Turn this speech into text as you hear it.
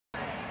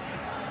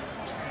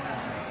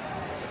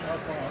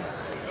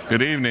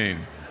Good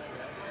evening.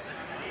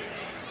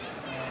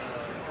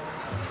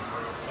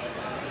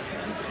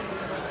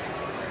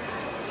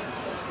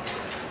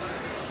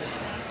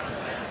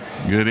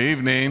 Good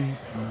evening.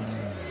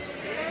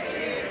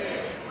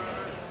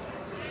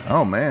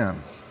 Oh,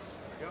 man.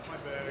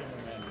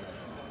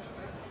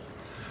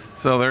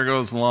 So there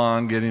goes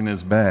Lon getting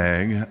his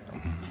bag.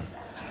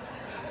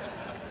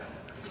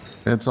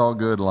 It's all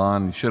good,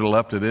 Lon. You should have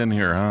left it in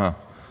here, huh?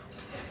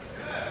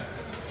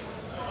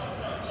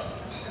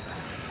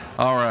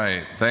 All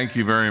right. Thank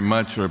you very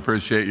much. I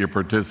appreciate your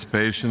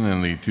participation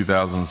in the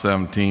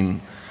 2017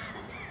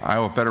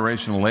 Iowa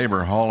Federation of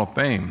Labor Hall of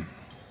Fame.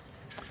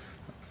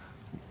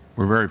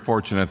 We're very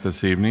fortunate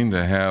this evening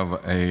to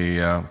have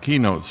a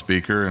keynote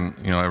speaker, and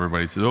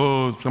everybody says,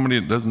 oh,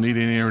 somebody that doesn't need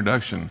any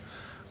introduction.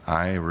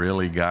 I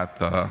really got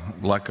the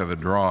luck of the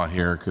draw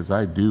here because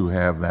I do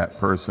have that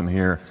person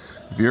here.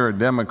 If you're a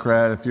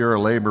Democrat, if you're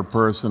a labor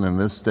person in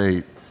this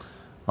state,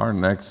 our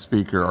next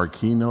speaker, our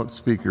keynote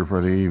speaker for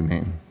the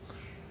evening,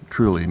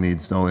 truly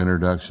needs no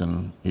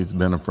introduction. He's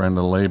been a friend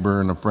of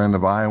labor and a friend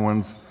of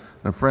Iowans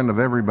and a friend of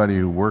everybody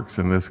who works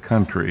in this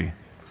country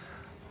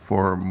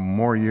for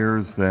more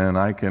years than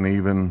I can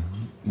even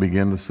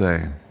begin to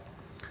say.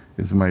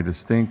 It's my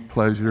distinct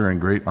pleasure and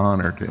great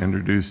honor to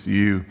introduce to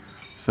you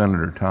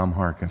Senator Tom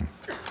Harkin.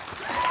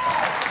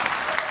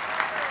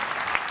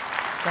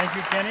 Thank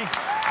you, Kenny.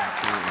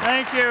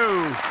 Thank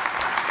you.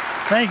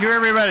 Thank you,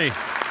 everybody.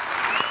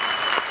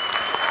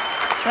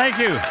 Thank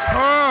you.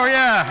 Oh,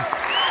 yeah.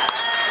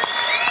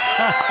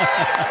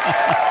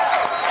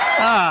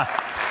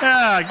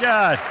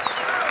 God.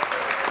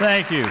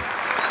 Thank you.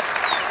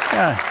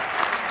 Yeah.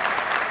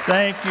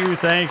 Thank you.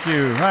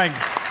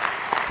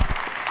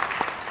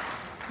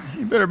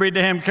 You better be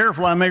damn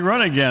careful I may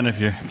run again if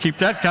you keep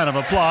that kind of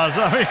applause.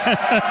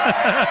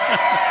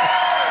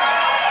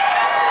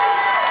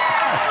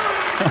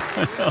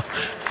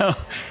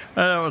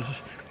 That was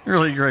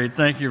really great.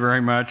 Thank you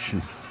very much.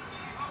 And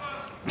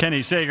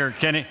Kenny Sager,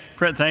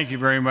 thank you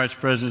very much,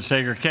 President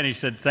Sager. Kenny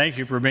said, thank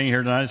you for being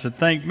here tonight. I said,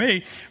 thank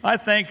me. I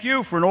thank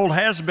you for an old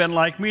has-been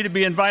like me to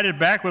be invited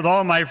back with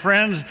all my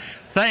friends.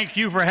 Thank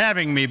you for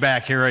having me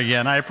back here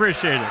again. I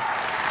appreciate it.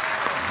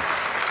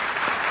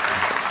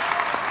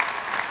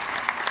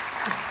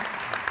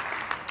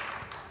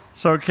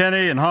 So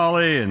Kenny and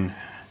Holly and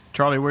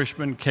Charlie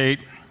Wishman, Kate,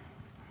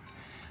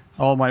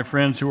 all my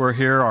friends who are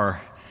here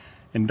are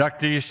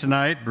inductees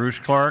tonight. Bruce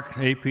Clark,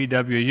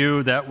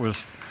 APWU, that was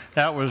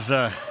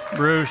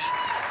Bruce.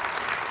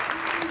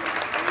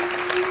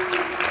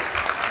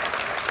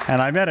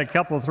 And I met a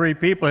couple, three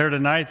people here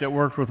tonight that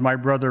worked with my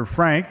brother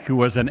Frank, who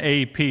was an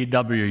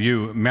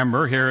APWU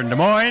member here in Des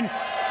Moines.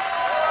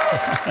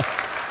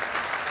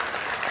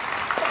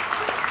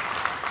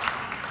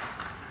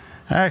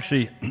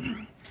 Actually,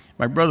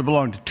 my brother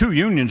belonged to two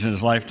unions in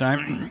his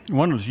lifetime.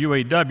 One was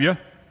UAW.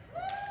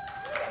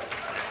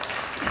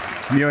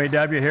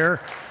 UAW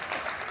here.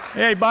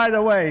 Hey, by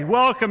the way,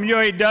 welcome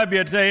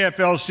UAW to the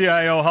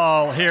AFL-CIO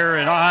Hall here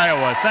in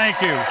Iowa.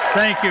 Thank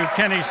you,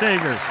 Kenny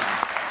Sager.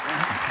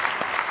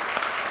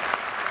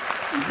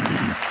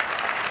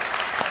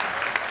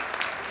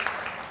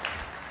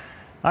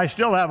 I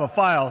still have a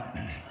file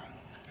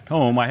at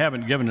home. I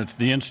haven't given it to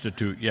the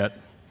Institute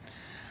yet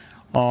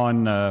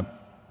on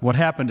what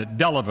happened at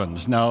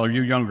Delavan's. Now,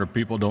 you younger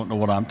people don't know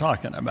what I'm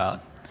talking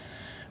about.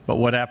 But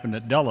what happened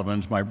at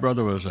Delavan's, my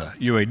brother was a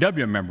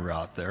UAW member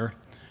out there,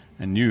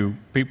 and you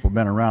people have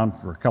been around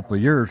for a couple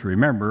of years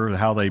remember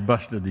how they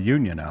busted the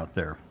union out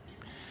there.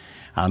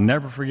 I'll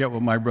never forget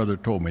what my brother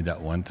told me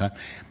that one time.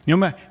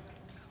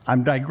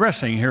 I'm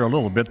digressing here a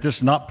little bit. This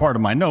is not part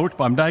of my notes,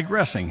 but I'm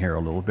digressing here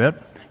a little bit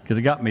because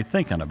it got me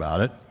thinking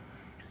about it.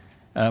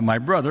 My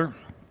brother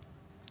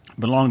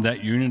belonged to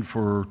that union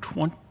for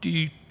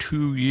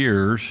 22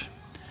 years.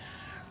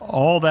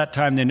 All that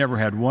time, they never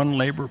had one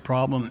labor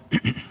problem,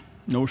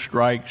 no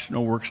strikes,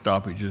 no work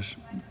stoppages,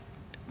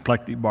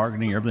 collective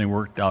bargaining, everything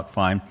worked out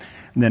fine.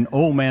 And then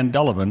old man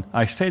Delavan,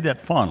 I say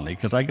that fondly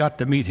because I got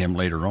to meet him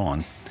later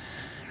on,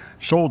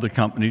 sold the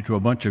company to a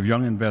bunch of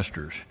young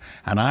investors.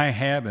 And I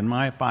have in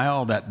my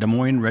file that Des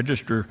Moines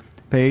Register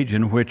page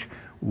in which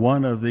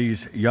one of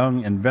these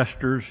young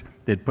investors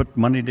that put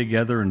money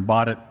together and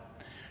bought it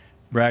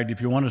bragged, if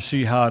you want to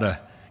see how to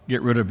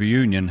get rid of a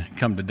union,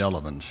 come to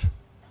Delavan's.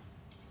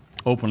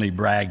 Openly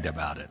bragged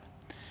about it.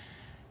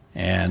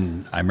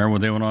 And I remember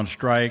when they went on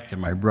strike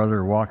and my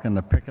brother walking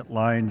the picket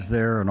lines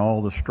there and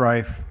all the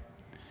strife.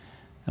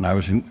 And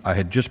I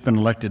had just been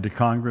elected to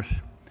Congress.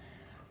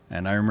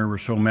 And I remember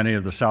so many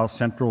of the South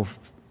Central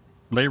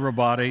labor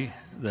body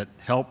that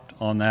helped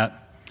on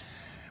that.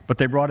 But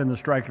they brought in the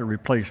striker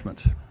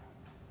replacements.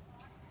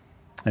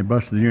 They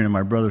busted the union.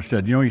 My brother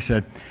said, he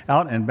said,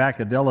 out and back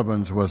of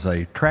Delavan's was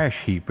a trash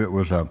heap. It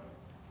was a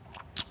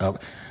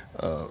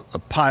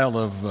pile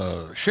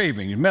of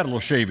shavings, metal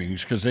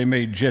shavings, because they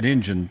made jet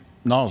engine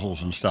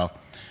nozzles and stuff.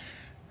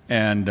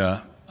 And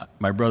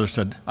my brother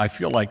said, I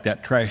feel like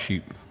that trash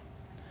heap.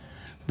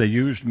 They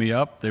used me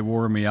up, they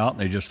wore me out, and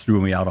they just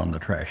threw me out on the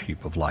trash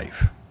heap of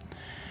life.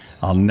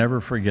 I'll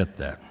never forget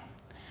that.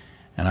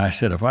 And I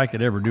said, if I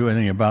could ever do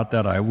anything about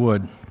that, I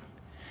would.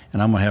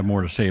 And I'm going to have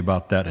more to say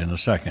about that in a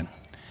second.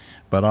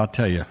 But I'll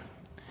tell you,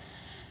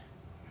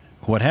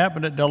 what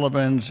happened at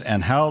Delavins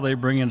and how they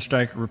bring in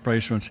striker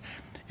replacements,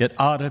 it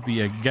ought to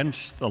be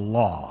against the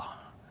law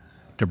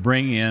to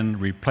bring in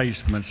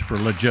replacements for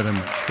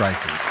legitimate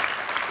strikers.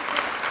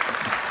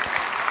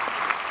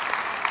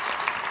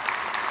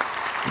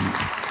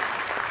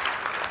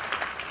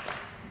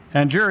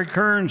 And Jerry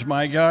Kearns,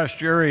 my gosh,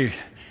 Jerry,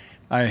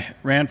 I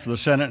ran for the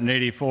Senate in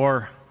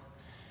 '84,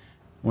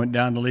 went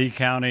down to Lee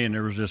County, and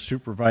there was this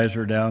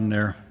supervisor down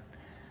there,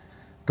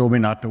 told me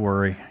not to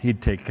worry,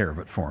 he'd take care of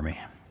it for me.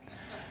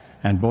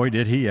 And boy,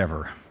 did he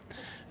ever.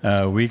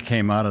 We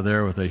came out of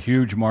there with a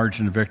huge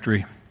margin of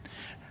victory.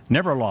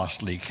 Never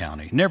lost Lee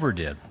County, never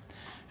did.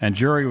 And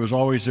Jerry was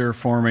always there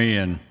for me,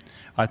 and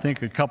I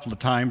think a couple of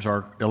times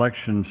our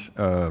elections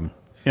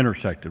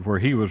intersected, where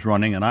he was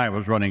running and I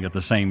was running at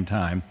the same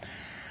time.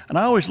 And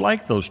I always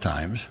liked those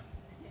times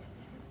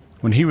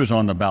when he was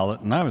on the ballot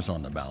and I was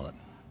on the ballot,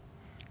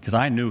 because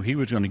I knew he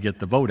was going to get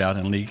the vote out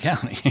in Lee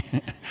County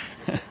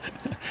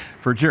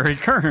for Jerry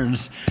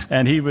Kearns,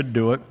 and he would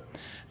do it.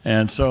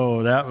 And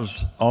so that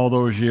was all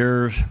those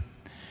years.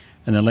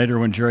 And then later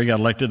when Jerry got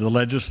elected to the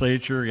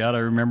legislature, you got to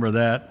remember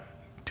that,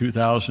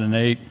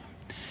 2008.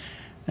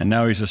 And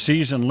now he's a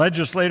seasoned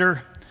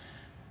legislator,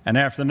 and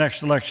after the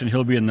next election,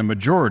 he'll be in the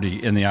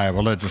majority in the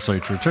Iowa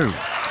legislature, too.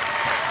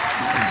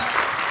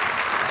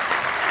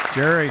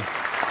 Jerry.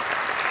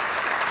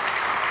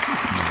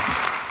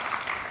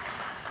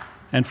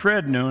 And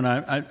Fred Noon,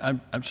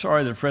 I'm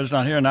sorry that Fred's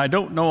not here, and I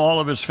don't know all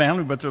of his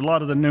family, but a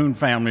lot of the Noon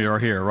family are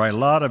here, right? A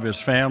lot of his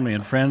family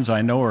and friends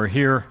I know are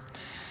here.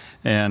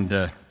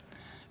 And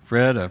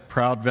Fred, a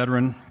proud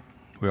veteran,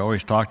 we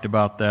always talked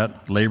about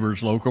that,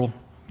 labor's local,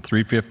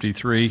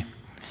 353,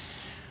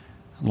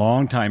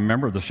 longtime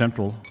member of the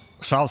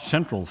South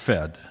Central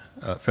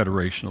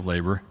Federation of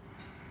Labor.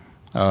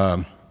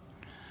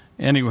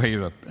 Anyway,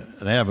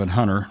 an avid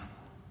hunter,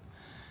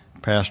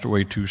 passed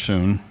away too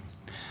soon.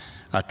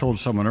 I told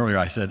someone earlier,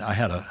 I said, I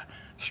had a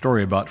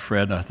story about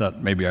Fred, and I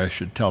thought maybe I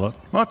should tell it.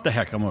 What the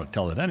heck, I'm going to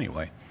tell it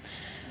anyway.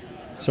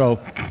 So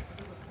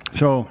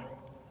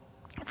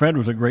Fred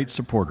was a great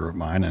supporter of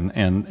mine and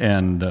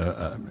in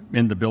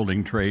the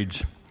building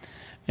trades.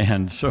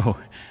 And so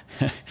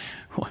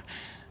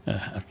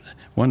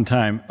one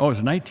time, it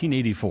was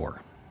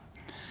 1984.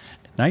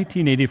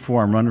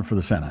 1984, I'm running for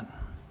the Senate.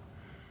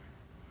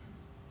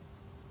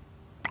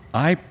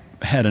 I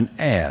had an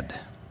ad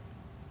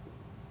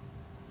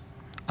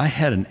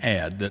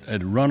that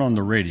had run on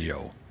the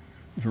radio.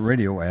 It was a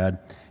radio ad,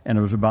 and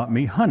it was about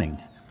me hunting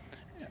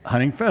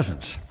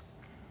pheasants.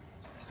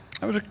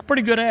 It was a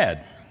pretty good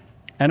ad.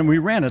 And we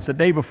ran it the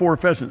day before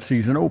pheasant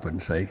season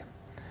opened, say.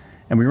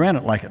 And we ran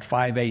it like at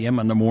 5 a.m.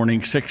 in the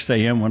morning, 6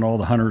 a.m. when all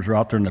the hunters are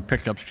out there in the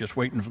pickups just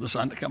waiting for the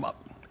sun to come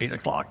up. 8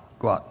 o'clock,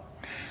 go out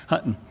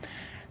hunting.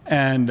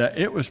 And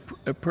it was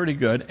pretty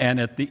good. And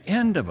at the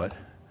end of it,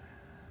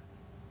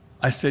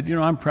 I said, you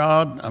know, I'm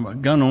proud. I'm a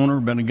gun owner,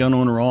 been a gun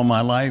owner all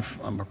my life.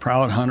 I'm a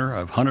proud hunter.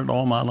 I've hunted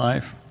all my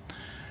life.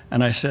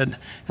 And I said,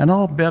 and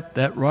I'll bet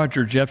that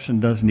Roger Jepson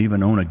doesn't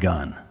even own a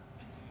gun.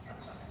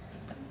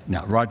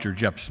 Now, Roger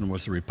Jepson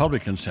was the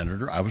Republican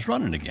senator I was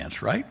running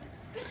against, right?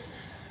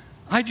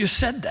 I just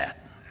said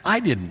that. I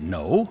didn't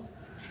know.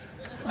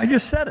 I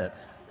just said it.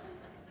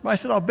 I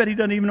said, I'll bet he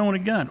doesn't even own a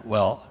gun.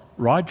 Well,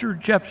 Roger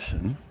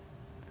Jepson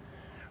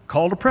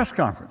called a press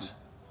conference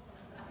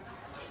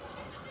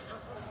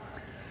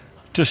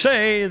to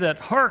say that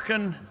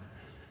Harkin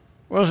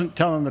wasn't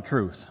telling the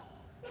truth,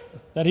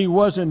 that he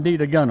was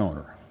indeed a gun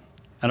owner,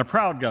 and a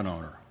proud gun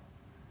owner.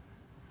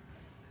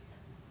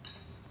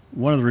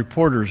 One of the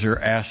reporters there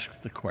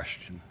asked the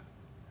question,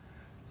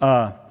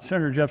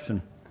 Senator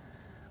Jepson,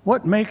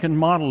 what make and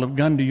model of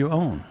gun do you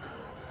own?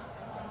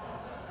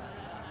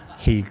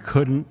 He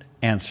couldn't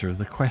answer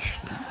the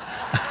question.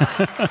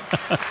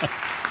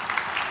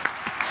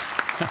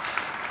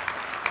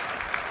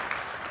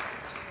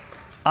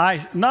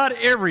 Not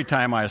every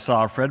time I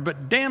saw Fred,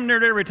 but damn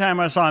near every time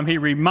I saw him, he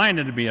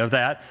reminded me of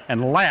that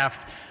and laughed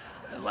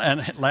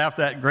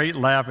that great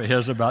laugh of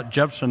his about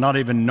Jepson not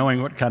even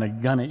knowing what kind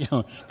of gun he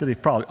owned, because he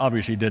probably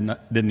obviously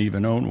didn't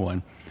even own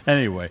one.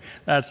 Anyway,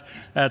 that's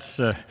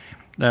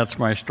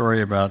my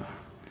story about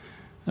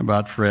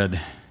Fred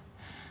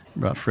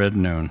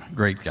Noon.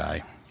 Great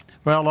guy.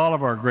 Well, all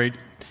of our great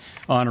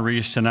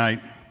honorees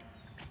tonight.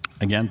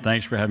 Again,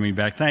 thanks for having me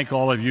back. Thank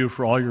all of you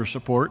for all your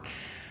support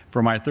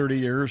for my 30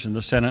 years in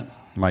the Senate,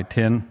 my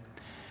 10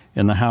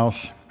 in the House.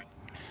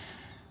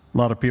 A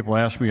lot of people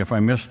ask me if I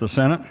miss the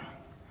Senate.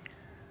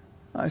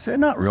 I say,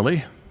 not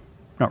really.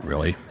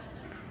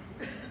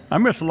 I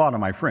miss a lot of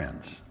my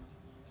friends.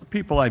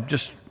 People like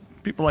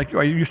you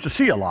I used to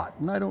see a lot,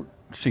 and I don't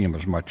see them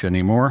as much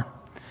anymore.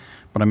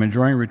 But I'm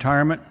enjoying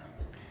retirement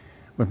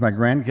with my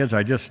grandkids.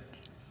 I just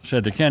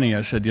said to Kenny,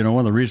 I said, you know,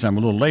 one of the reasons I'm a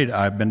little late,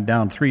 I've been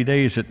down 3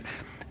 days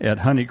at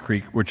Honey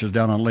Creek, which is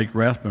down on Lake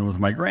Rathbun with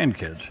my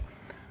grandkids.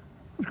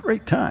 It was a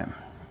great time.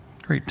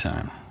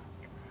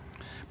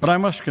 But I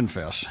must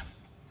confess,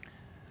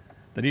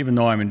 that even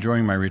though I'm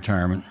enjoying my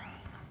retirement,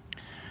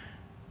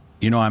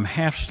 you know, I'm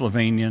half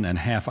Slovenian and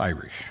half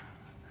Irish.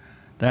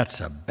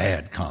 That's a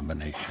bad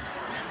combination.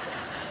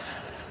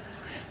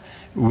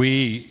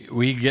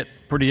 We get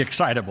pretty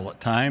excitable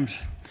at times,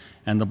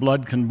 and the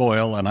blood can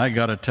boil, and I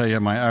got to tell you,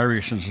 my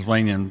Irish and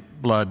Slovenian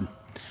blood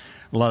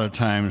a lot of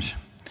times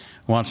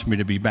wants me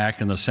to be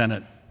back in the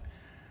Senate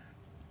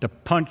to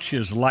punch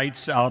his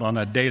lights out on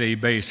a daily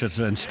basis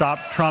and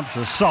stop Trump's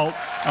assault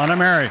on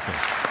America.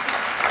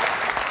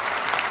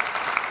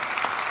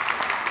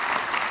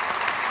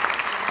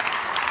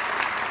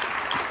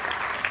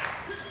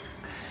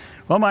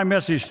 Well, my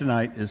message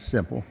tonight is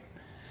simple.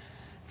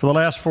 For the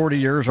last 40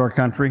 years, our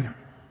country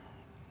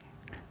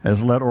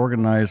has let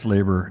organized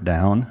labor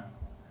down,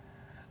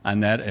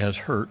 and that has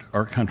hurt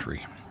our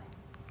country.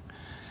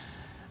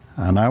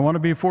 And I want to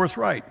be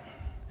forthright.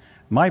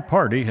 My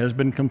party has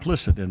been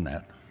complicit in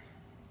that.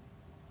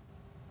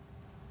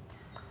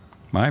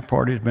 My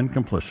party has been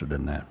complicit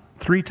in that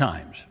 3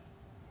 times.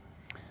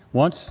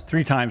 Once,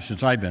 3 times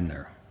since I've been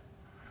there.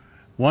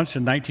 Once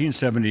in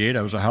 1978,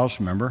 I was a House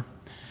member,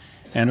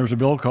 and there was a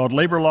bill called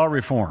Labor Law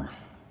Reform.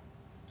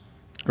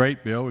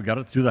 Great bill. We got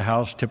it through the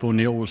House. Tip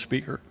O'Neill was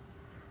Speaker.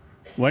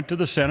 Went to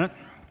the Senate,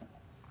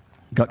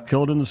 got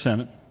killed in the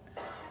Senate.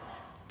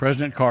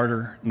 President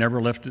Carter never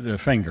lifted a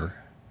finger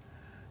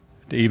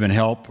to even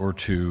help or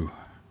to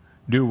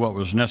do what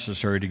was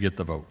necessary to get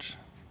the votes.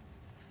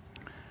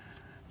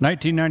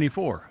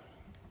 1994,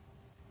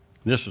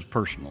 this is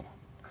personal,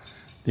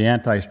 the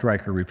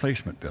anti-striker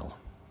replacement bill.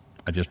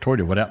 I just told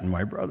you what happened to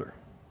my brother.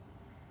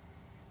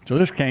 So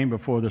this came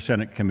before the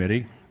Senate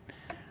committee.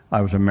 I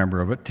was a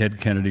member of it.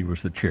 Ted Kennedy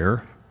was the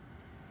chair.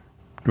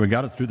 We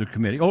got it through the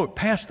committee. Oh, it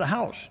passed the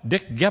House.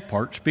 Dick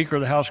Gephardt, Speaker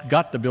of the House,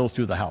 got the bill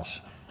through the House.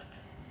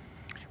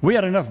 We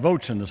had enough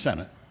votes in the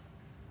Senate.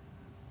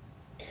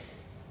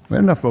 We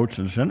had enough votes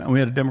in the Senate, and we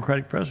had a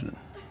Democratic president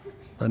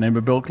by the name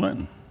of Bill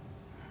Clinton.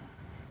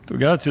 So we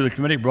got it through the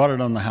committee, brought it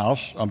on the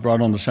House,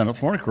 brought it on the Senate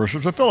floor, and of course it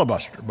was a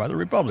filibuster by the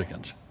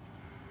Republicans.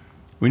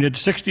 We needed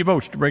 60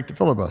 votes to break the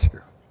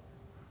filibuster.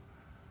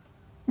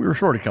 We were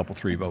short a couple,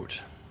 3 votes.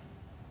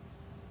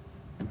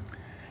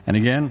 And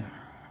again,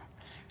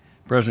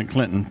 President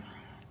Clinton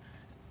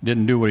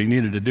didn't do what he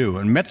needed to do.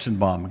 And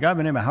Metzenbaum, a guy by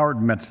the name of Howard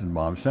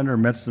Metzenbaum, Senator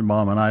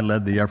Metzenbaum and I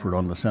led the effort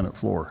on the Senate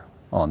floor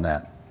on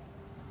that.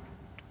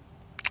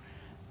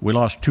 We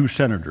lost 2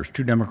 senators,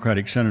 2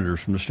 Democratic senators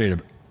from the state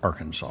of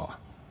Arkansas.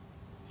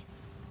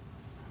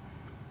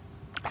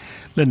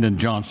 Lyndon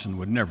Johnson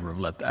would never have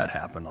let that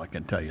happen, I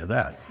can tell you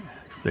that,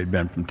 if they'd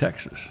been from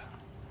Texas.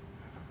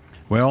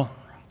 Well,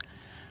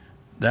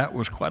 that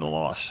was quite a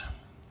loss.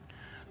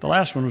 The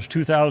last one was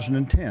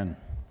 2010.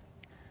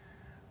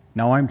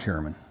 Now I'm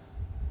chairman.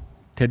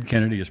 Ted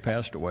Kennedy has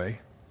passed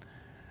away.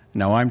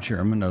 Now I'm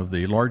chairman of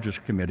the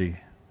largest committee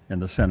in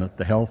the Senate,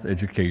 the Health,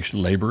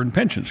 Education, Labor, and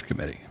Pensions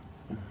Committee.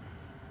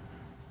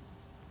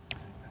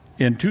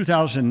 In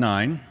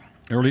 2009,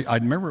 I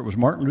remember it was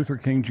Martin Luther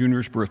King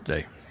Jr.'s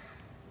birthday.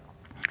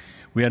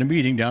 We had a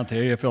meeting down at the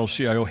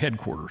AFL-CIO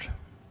headquarters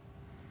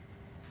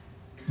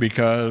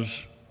because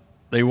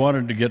they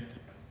wanted to get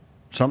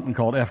something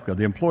called EFCA,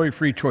 the Employee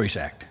Free Choice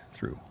Act,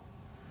 through.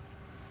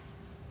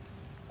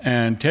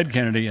 And Ted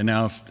Kennedy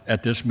announced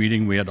at this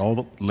meeting, we had all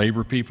the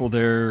labor people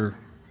there,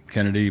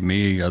 Kennedy,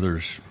 me,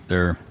 others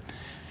there,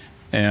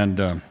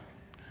 and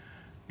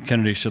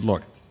Kennedy said,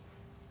 look,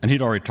 and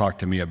he'd already talked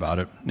to me about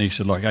it, and he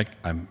said, look,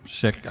 I'm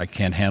sick, I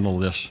can't handle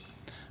this,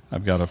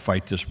 I've got to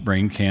fight this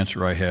brain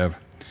cancer I have.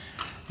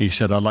 He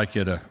said, I'd like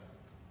you to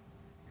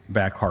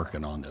back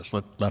Harkin on this,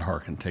 let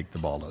Harkin take the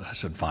ball. I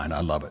said, fine,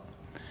 I love it.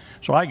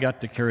 So I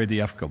got to carry the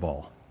EFCA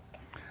ball.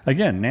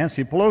 Again,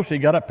 Nancy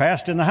Pelosi got it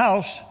passed in the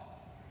House,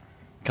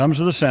 comes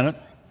to the Senate,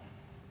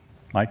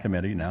 my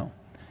committee now.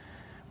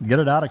 Get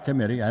it out of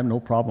committee, I have no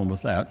problem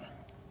with that.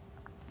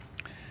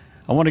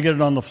 I want to get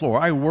it on the floor.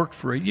 I worked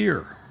for a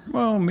year,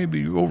 well,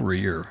 maybe over a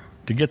year,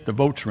 to get the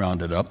votes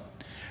rounded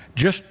up,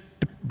 just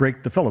to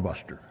break the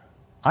filibuster.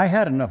 I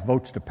had enough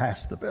votes to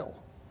pass the bill.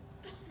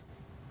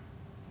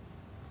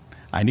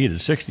 I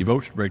needed 60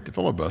 votes to break the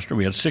filibuster.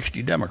 We had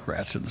 60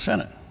 Democrats in the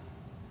Senate.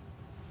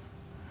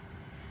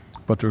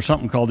 But there was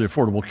something called the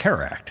Affordable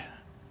Care Act.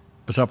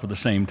 It was up at the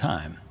same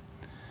time.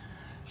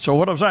 So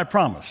what was I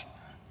promised?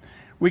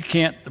 We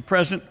can't, the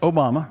President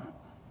Obama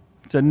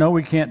said, no,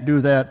 we can't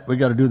do that. We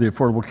got to do the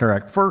Affordable Care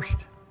Act first,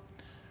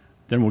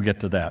 then we'll get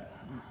to that.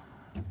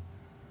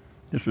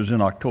 This was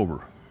in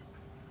October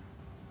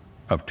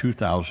of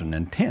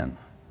 2010.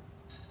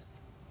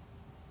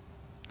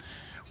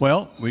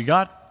 Well, we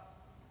got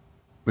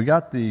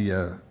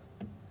the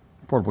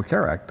Affordable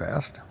Care Act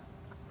passed,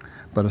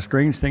 but a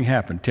strange thing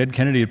happened. Ted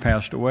Kennedy had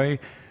passed away.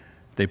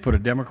 They put a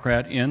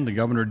Democrat in, the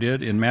governor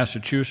did, in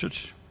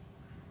Massachusetts.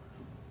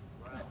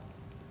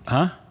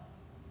 Huh?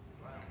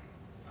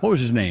 What was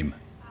his name?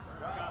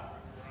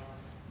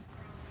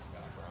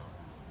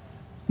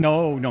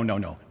 No,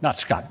 not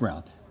Scott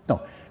Brown.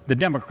 No, the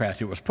Democrat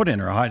who was put in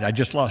there, I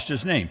just lost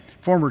his name.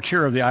 Former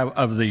chair of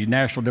the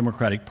National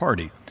Democratic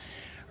Party.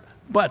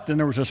 But then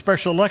there was a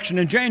special election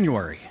in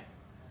January.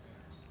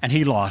 and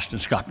he lost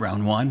and Scott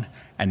Brown won,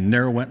 and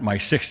there went my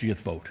 60th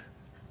vote.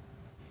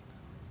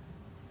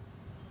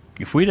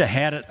 If we'd have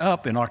had it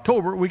up in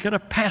October, we could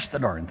have passed the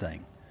darn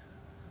thing.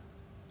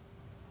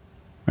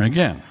 And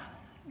again,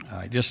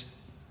 I just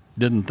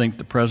didn't think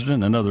the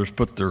president and others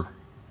put their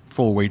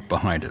full weight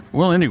behind it.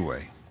 Well,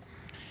 anyway,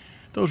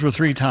 those were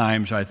 3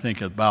 times, I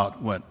think,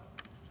 about what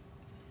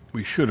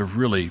we should have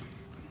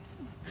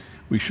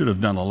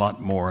done a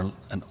lot more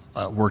and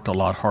worked a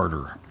lot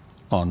harder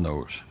on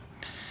those.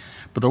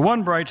 But the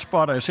one bright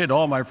spot I say to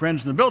all my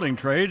friends in the building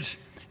trades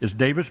is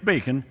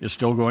Davis-Bacon is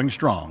still going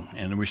strong.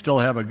 And we still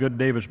have a good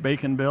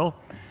Davis-Bacon bill,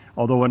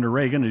 although under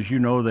Reagan, as you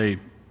know, they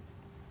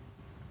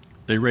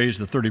raised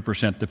the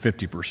 30% to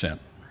 50%.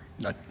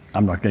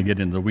 I'm not going to get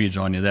into the weeds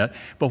on you that,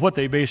 but what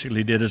they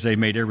basically did is they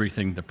made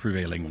everything the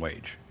prevailing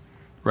wage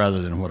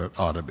rather than what it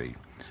ought to be.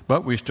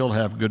 But we still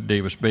have good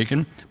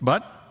Davis-Bacon,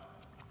 but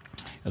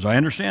as I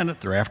understand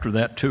it, they're after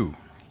that too.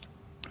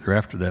 They're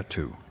after that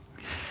too.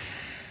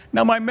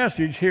 Now, my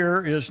message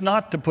here is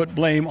not to put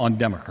blame on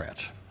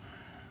Democrats.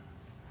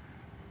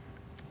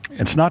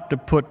 It's not to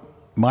put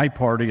my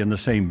party in the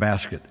same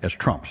basket as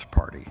Trump's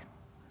party.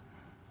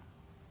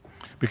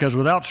 Because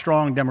without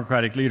strong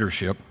Democratic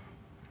leadership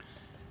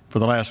for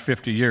the last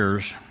 50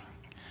 years,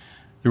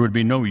 there would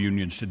be no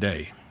unions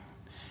today.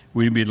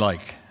 We'd be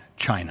like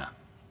China.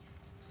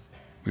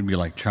 We'd be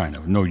like China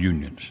with no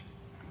unions.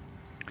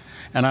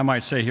 And I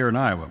might say here in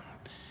Iowa,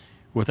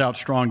 without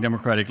strong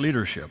Democratic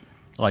leadership,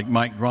 like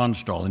Mike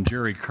Gronstal and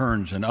Jerry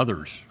Kearns and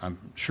others, I'm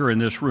sure in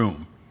this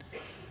room,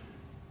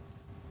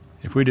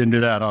 if we didn't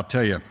do that, I'll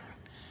tell you,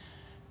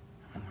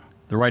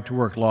 the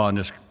right-to-work law in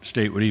this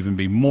state would even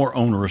be more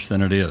onerous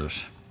than it is.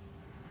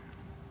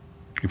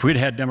 If we'd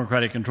had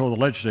Democratic control of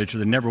the legislature,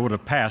 they never would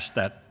have passed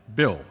that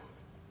bill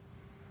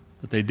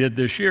that they did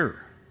this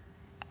year,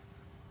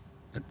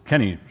 that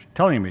Kenny was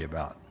telling me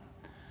about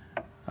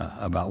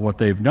what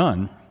they've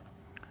done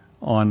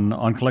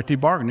on collective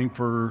bargaining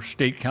for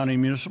state, county,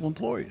 and municipal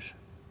employees.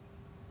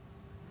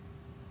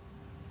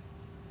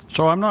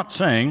 So I'm not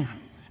saying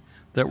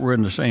that we're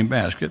in the same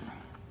basket.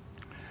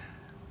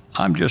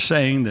 I'm just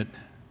saying that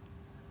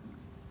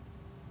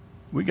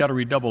we got to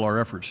redouble our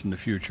efforts in the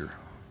future.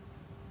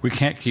 We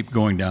can't keep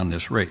going down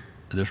this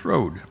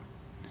road.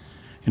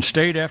 In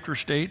state after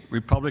state,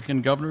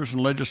 Republican governors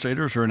and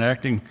legislators are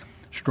enacting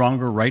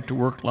stronger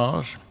right-to-work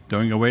laws,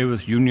 doing away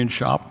with union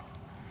shop.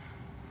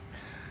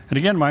 And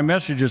again, my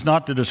message is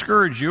not to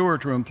discourage you or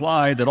to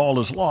imply that all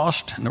is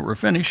lost and that we're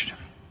finished.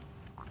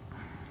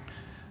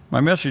 My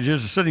message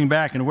is sitting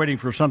back and waiting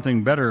for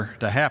something better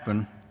to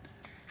happen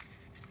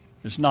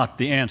is not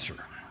the answer,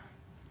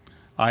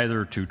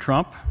 either to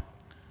Trump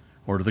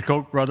or to the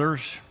Koch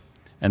brothers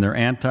and their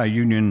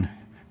anti-union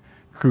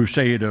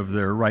crusade of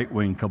their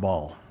right-wing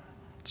cabal.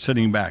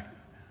 Sitting back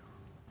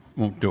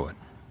won't do it.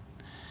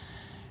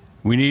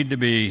 We need to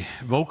be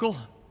vocal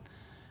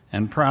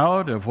and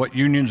proud of what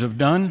unions have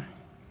done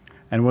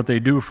and what they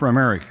do for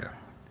America.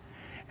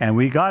 And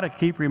we got to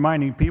keep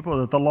reminding people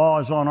that the law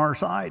is on our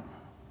side.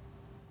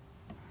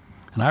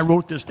 And I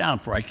wrote this down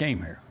before I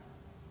came here.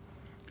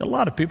 A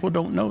lot of people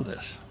don't know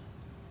this.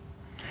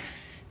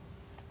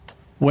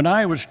 When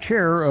I was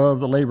chair of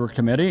the Labor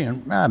Committee,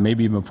 and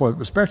maybe even before,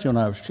 especially when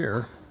I was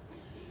chair,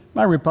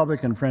 my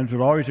Republican friends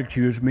would always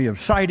accuse me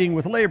of siding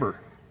with labor.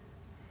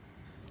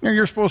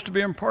 You're supposed to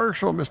be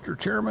impartial, Mr.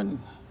 Chairman.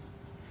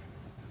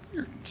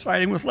 You're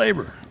siding with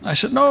labor. I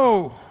said,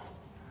 no,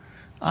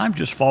 I'm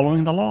just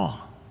following the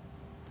law.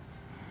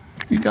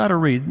 You got to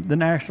read the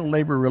National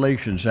Labor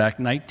Relations Act,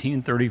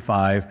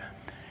 1935.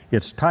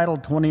 It's Title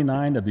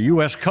 29 of the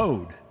U.S.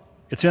 Code.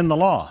 It's in the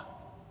law.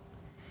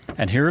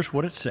 And here's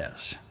what it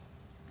says.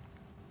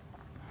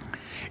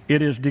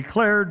 It is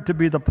declared to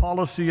be the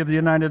policy of the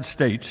United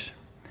States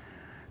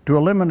to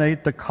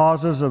eliminate the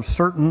causes of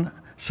certain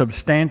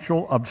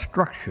substantial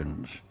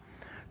obstructions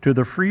to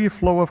the free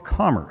flow of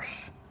commerce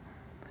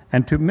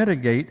and to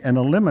mitigate and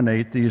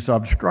eliminate these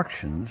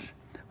obstructions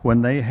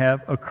when they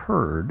have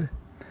occurred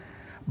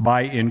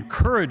by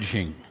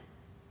encouraging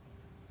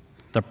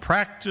the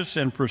practice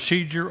and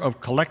procedure of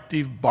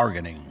collective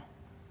bargaining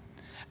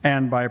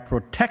and by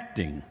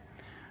protecting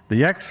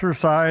the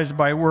exercise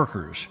by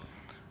workers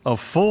of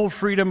full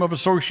freedom of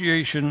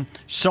association,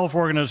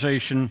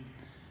 self-organization,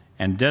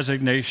 and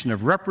designation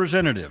of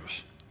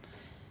representatives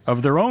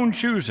of their own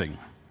choosing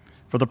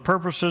for the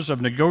purposes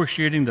of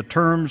negotiating the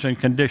terms and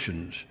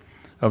conditions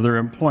of their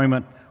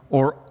employment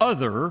or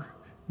other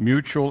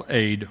mutual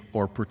aid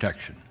or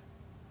protection.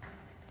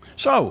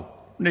 So,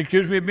 when they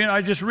accuse me of being,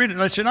 I just read it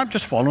and I said, I'm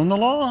just following the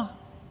law.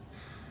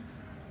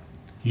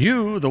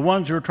 You, the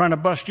ones who are trying to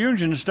bust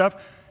unions and stuff,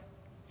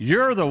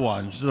 you're the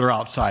ones that are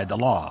outside the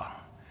law.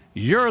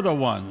 You're the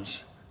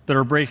ones that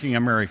are breaking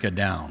America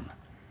down.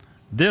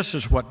 This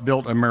is what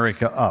built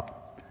America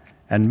up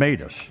and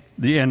made us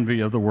the envy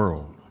of the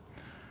world.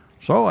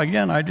 So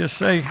again, I just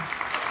say,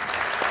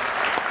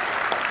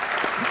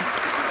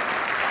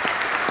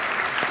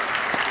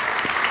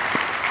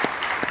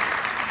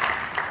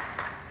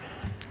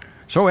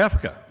 so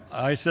EFCA,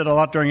 I said a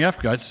lot during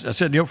FGUTS. I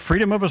said,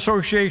 freedom of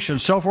association,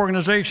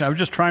 self-organization. I was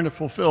just trying to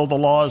fulfill the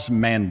law's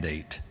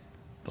mandate.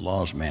 The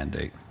law's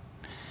mandate.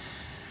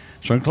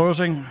 So in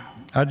closing,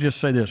 I'd just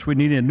say this. We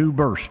need a new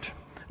burst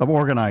of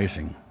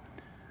organizing.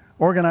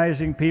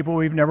 Organizing people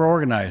we've never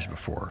organized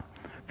before.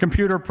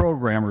 Computer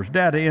programmers,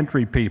 data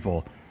entry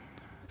people,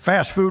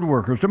 fast food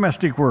workers,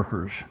 domestic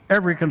workers,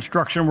 every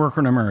construction worker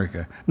in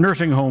America,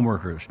 nursing home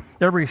workers,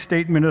 every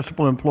state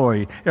municipal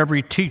employee,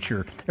 every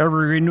teacher,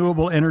 every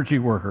renewable energy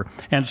worker,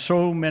 and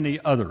so many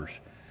others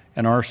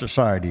in our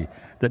society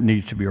that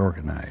needs to be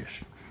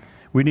organized.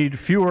 We need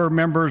fewer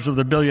members of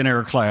the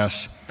billionaire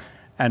class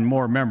and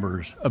more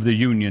members of the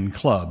union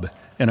club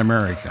in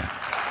America.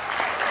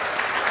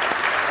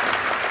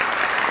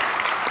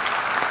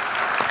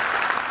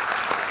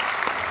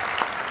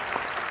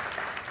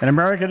 In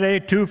America today,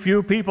 too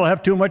few people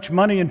have too much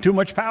money and too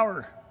much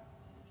power.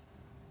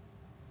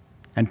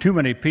 And too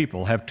many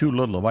people have too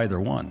little of either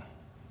one.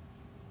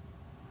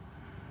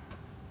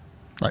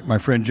 Like my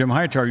friend Jim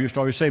Hightower used to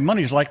always say,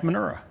 money's like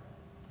manure.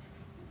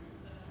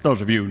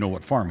 Those of you who know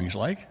what farming's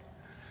like.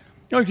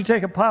 If you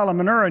take a pile of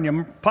manure and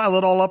you pile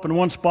it all up in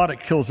one spot, it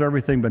kills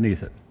everything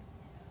beneath it.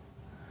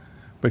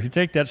 But if you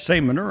take that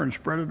same manure and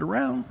spread it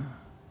around,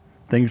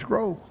 things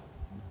grow.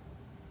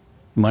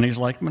 Money's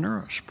like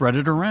manure. Spread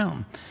it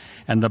around.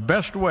 And the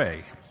best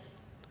way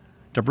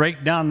to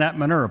break down that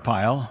manure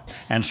pile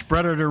and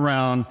spread it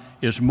around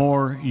is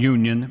more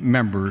union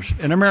members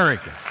in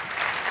America.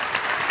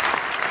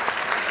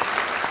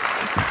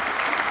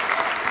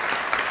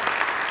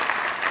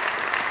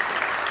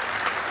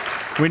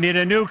 We need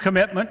a new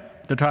commitment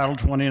to Title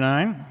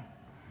 29.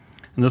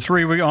 And the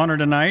three we honor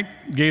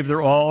tonight gave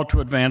their all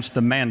to advance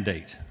the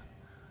mandate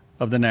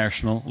of the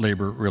National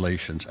Labor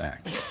Relations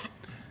Act.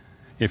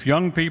 If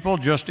young people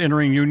just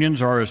entering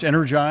unions are as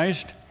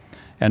energized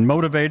and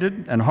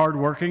motivated and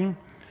hardworking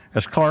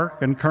as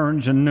Clark and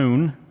Kearns and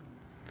Noon,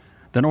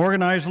 then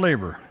organized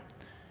labor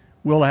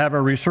will have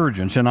a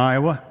resurgence in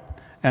Iowa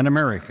and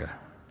America.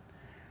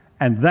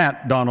 And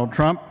that, Donald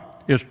Trump,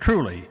 is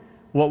truly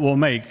what will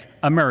make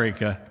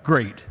America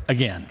great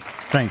again.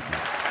 Thank you.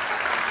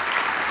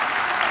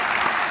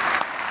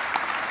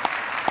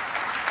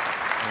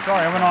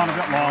 Sorry, I went on a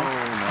bit long.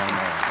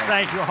 No.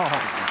 Thank you all.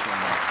 Thank you so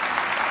much.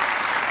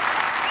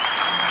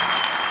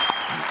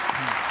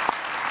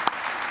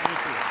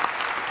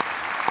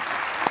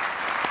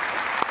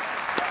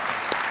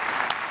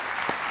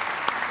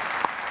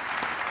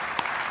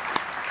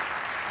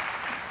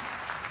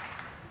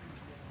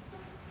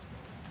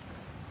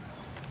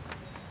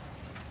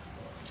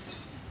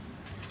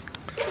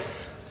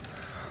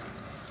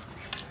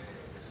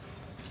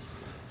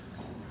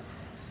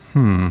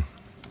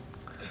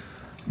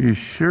 You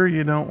sure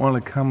you don't want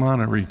to come out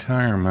of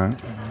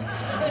retirement?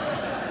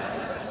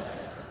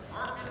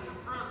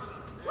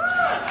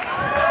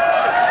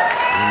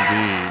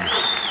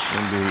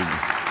 Indeed.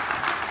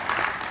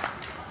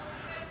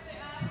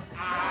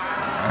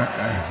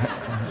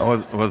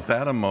 Was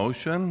that a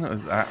motion?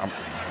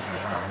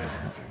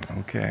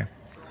 Okay.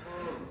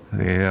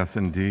 Yes,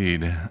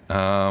 indeed.